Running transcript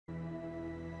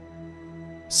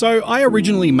So I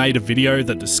originally made a video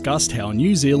that discussed how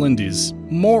New Zealand is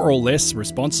more or less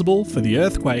responsible for the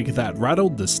earthquake that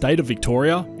rattled the state of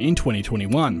Victoria in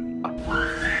 2021. I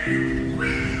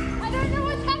don't know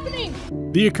what's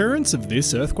happening! The occurrence of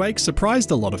this earthquake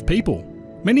surprised a lot of people.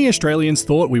 Many Australians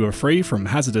thought we were free from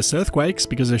hazardous earthquakes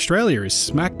because Australia is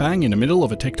smack bang in the middle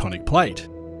of a tectonic plate.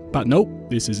 But nope,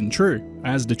 this isn't true,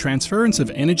 as the transference of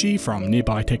energy from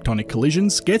nearby tectonic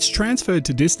collisions gets transferred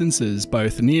to distances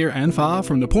both near and far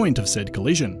from the point of said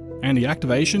collision, and the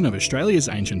activation of Australia's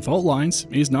ancient fault lines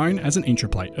is known as an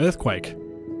intraplate earthquake.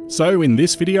 So in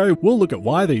this video, we'll look at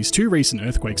why these two recent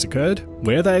earthquakes occurred,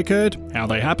 where they occurred, how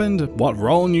they happened, what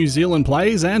role New Zealand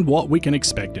plays, and what we can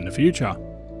expect in the future.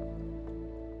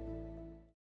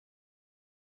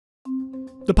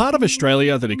 The part of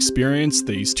Australia that experienced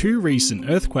these two recent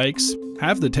earthquakes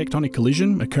have the tectonic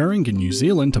collision occurring in New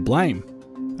Zealand to blame,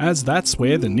 as that's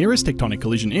where the nearest tectonic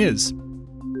collision is.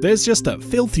 There's just a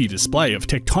filthy display of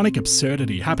tectonic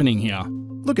absurdity happening here.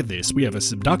 Look at this, we have a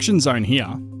subduction zone here,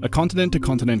 a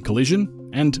continent-to-continent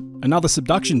collision, and another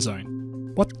subduction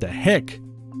zone. What the heck?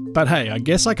 But hey, I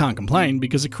guess I can't complain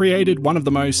because it created one of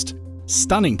the most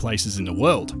stunning places in the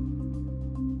world.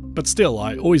 But still,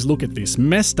 I always look at this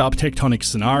messed up tectonic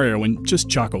scenario and just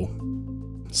chuckle.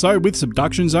 So with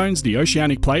subduction zones, the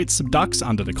oceanic plate subducts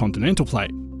under the continental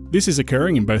plate. This is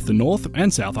occurring in both the North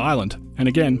and South Island, and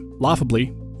again,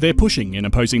 laughably, they're pushing in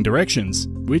opposing directions,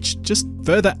 which just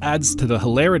further adds to the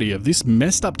hilarity of this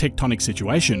messed up tectonic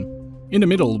situation. In the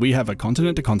middle, we have a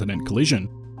continent-to-continent collision.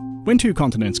 When two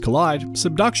continents collide,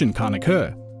 subduction can't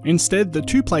occur. Instead, the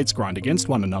two plates grind against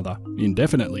one another,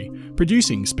 indefinitely,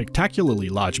 producing spectacularly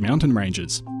large mountain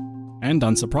ranges. And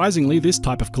unsurprisingly, this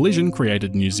type of collision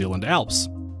created New Zealand Alps.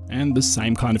 And the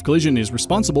same kind of collision is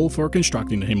responsible for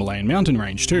constructing the Himalayan mountain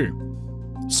range too.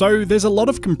 So there's a lot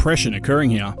of compression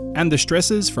occurring here, and the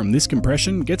stresses from this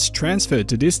compression gets transferred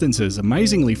to distances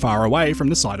amazingly far away from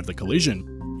the site of the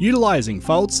collision, utilising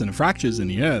faults and fractures in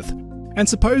the earth. And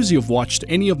suppose you've watched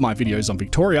any of my videos on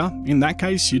Victoria, in that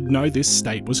case you'd know this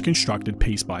state was constructed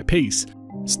piece by piece,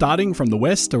 starting from the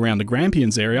west around the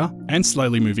Grampians area and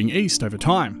slowly moving east over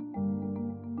time.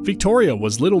 Victoria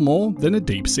was little more than a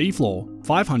deep seafloor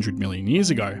 500 million years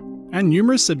ago, and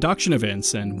numerous subduction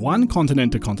events and one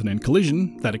continent-to-continent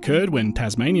collision that occurred when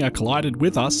Tasmania collided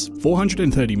with us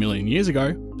 430 million years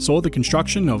ago saw the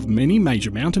construction of many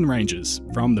major mountain ranges,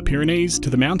 from the Pyrenees to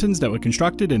the mountains that were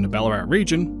constructed in the Ballarat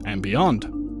region and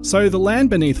beyond. So the land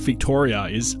beneath Victoria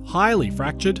is highly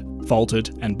fractured,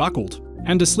 faulted and buckled,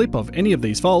 and a slip of any of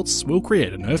these faults will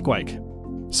create an earthquake.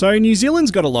 So New Zealand's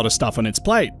got a lot of stuff on its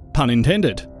plate, pun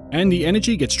intended. And the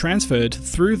energy gets transferred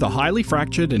through the highly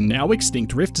fractured and now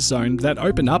extinct rift zone that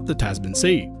opened up the Tasman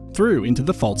Sea, through into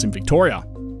the faults in Victoria.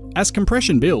 As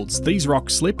compression builds, these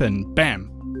rocks slip and bam.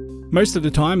 Most of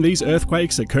the time these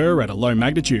earthquakes occur at a low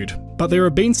magnitude, but there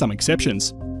have been some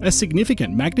exceptions. A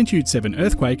significant magnitude 7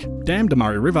 earthquake dammed the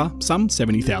Murray River some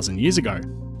 70,000 years ago.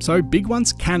 So big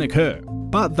ones can occur,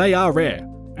 but they are rare,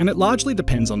 and it largely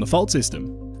depends on the fault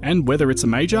system, and whether it's a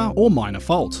major or minor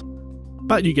fault.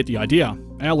 But you get the idea,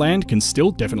 our land can still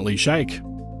definitely shake.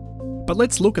 But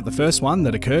let's look at the first one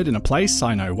that occurred in a place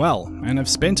I know well, and have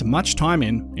spent much time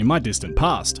in my distant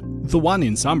past. The one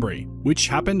in Sunbury, which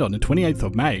happened on the 28th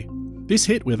of May. This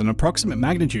hit with an approximate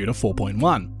magnitude of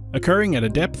 4.1, occurring at a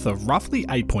depth of roughly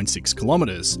 8.6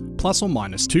 kilometers, plus or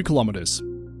minus 2 kilometers.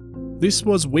 This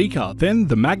was weaker than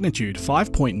the magnitude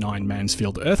 5.9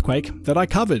 Mansfield earthquake that I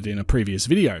covered in a previous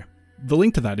video. The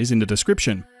link to that is in the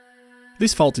description.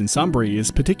 This fault in Sunbury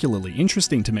is particularly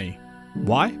interesting to me.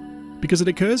 Why? Because it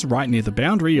occurs right near the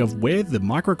boundary of where the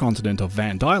microcontinent of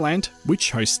Van Dieland, which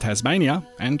hosts Tasmania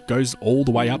and goes all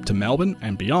the way up to Melbourne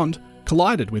and beyond,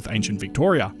 collided with ancient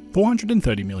Victoria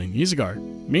 430 million years ago,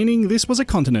 meaning this was a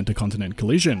continent-to-continent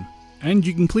collision. And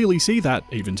you can clearly see that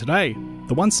even today.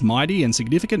 The once mighty and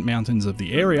significant mountains of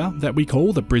the area that we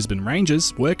call the Brisbane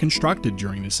Ranges were constructed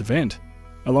during this event,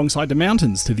 alongside the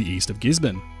mountains to the east of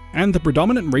Gisborne. And the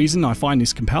predominant reason I find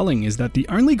this compelling is that the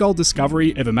only gold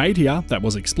discovery ever made here that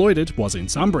was exploited was in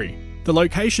Sunbury. The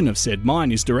location of said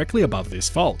mine is directly above this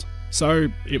fault, so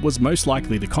it was most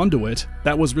likely the conduit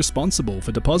that was responsible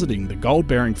for depositing the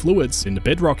gold-bearing fluids in the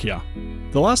bedrock here.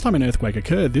 The last time an earthquake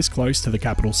occurred this close to the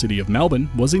capital city of Melbourne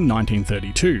was in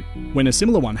 1932, when a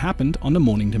similar one happened on the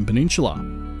Mornington Peninsula.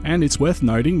 And it's worth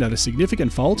noting that a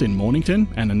significant fault in Mornington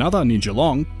and another near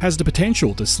Geelong has the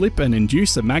potential to slip and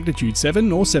induce a magnitude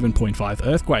 7 or 7.5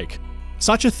 earthquake.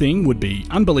 Such a thing would be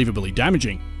unbelievably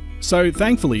damaging. So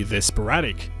thankfully they're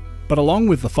sporadic. But along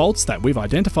with the faults that we've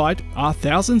identified are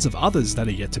thousands of others that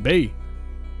are yet to be.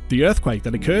 The earthquake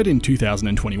that occurred in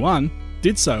 2021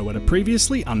 did so at a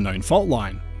previously unknown fault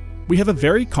line. We have a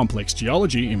very complex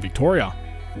geology in Victoria.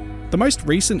 The most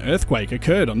recent earthquake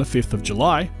occurred on the 5th of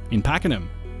July in Pakenham.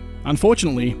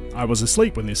 Unfortunately, I was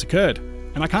asleep when this occurred,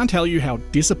 and I can't tell you how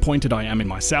disappointed I am in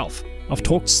myself. I've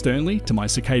talked sternly to my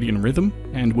circadian rhythm,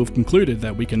 and we've concluded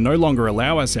that we can no longer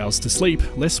allow ourselves to sleep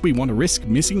lest we want to risk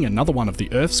missing another one of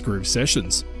the Earth's groove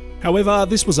sessions. However,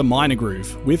 this was a minor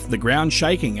groove, with the ground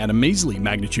shaking at a measly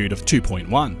magnitude of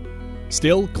 2.1.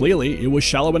 Still, clearly, it was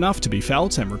shallow enough to be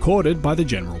felt and recorded by the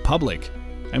general public.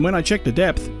 And when I checked the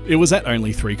depth, it was at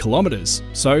only 3 kilometers,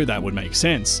 so that would make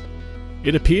sense.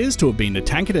 It appears to have been the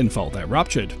Pakenham fault that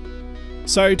ruptured.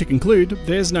 So to conclude,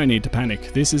 there's no need to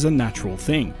panic, this is a natural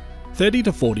thing. 30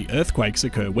 to 40 earthquakes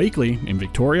occur weekly in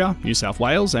Victoria, New South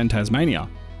Wales and Tasmania.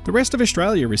 The rest of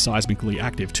Australia is seismically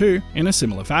active too, in a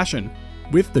similar fashion,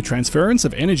 with the transference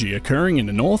of energy occurring in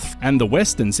the north, and the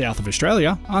west and south of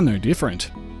Australia are no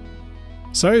different.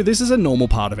 So this is a normal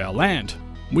part of our land.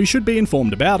 We should be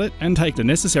informed about it and take the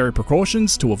necessary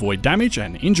precautions to avoid damage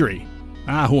and injury.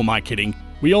 Who am I kidding?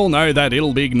 We all know that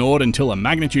it'll be ignored until a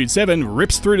magnitude 7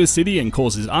 rips through the city and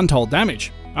causes untold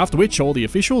damage, after which all the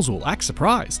officials will act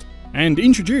surprised and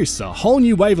introduce a whole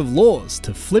new wave of laws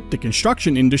to flip the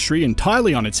construction industry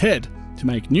entirely on its head to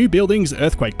make new buildings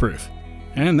earthquake-proof.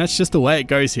 And that's just the way it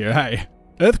goes here, hey?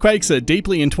 Earthquakes are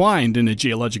deeply entwined in the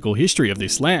geological history of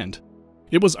this land.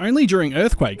 It was only during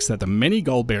earthquakes that the many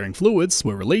gold-bearing fluids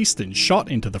were released and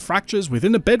shot into the fractures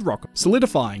within the bedrock,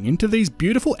 solidifying into these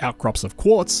beautiful outcrops of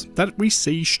quartz that we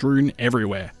see strewn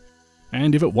everywhere.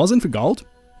 And if it wasn't for gold,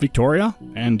 Victoria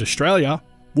and Australia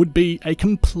would be a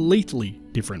completely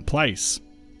different place.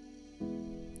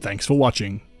 Thanks for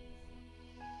watching.